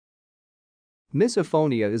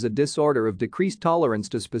Misophonia is a disorder of decreased tolerance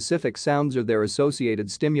to specific sounds or their associated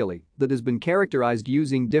stimuli that has been characterized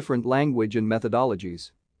using different language and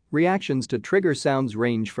methodologies. Reactions to trigger sounds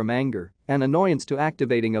range from anger and annoyance to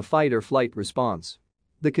activating a fight or flight response.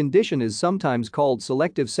 The condition is sometimes called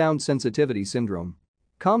selective sound sensitivity syndrome.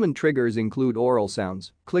 Common triggers include oral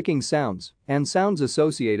sounds, clicking sounds, and sounds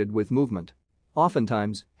associated with movement.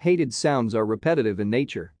 Oftentimes, hated sounds are repetitive in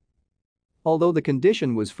nature. Although the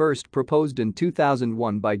condition was first proposed in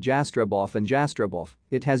 2001 by Jastreboff and Jastreboff,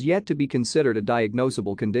 it has yet to be considered a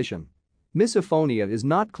diagnosable condition. Misophonia is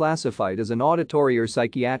not classified as an auditory or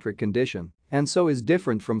psychiatric condition, and so is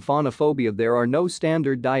different from phonophobia. There are no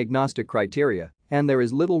standard diagnostic criteria, and there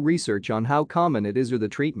is little research on how common it is or the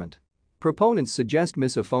treatment. Proponents suggest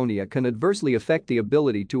misophonia can adversely affect the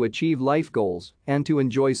ability to achieve life goals and to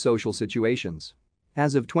enjoy social situations.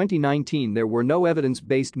 As of 2019, there were no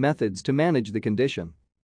evidence-based methods to manage the condition.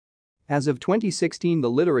 As of 2016, the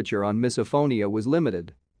literature on misophonia was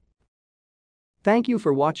limited. Thank you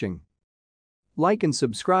for watching. Like and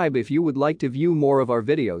subscribe if you would like to view more of our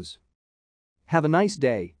videos. Have a nice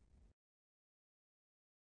day.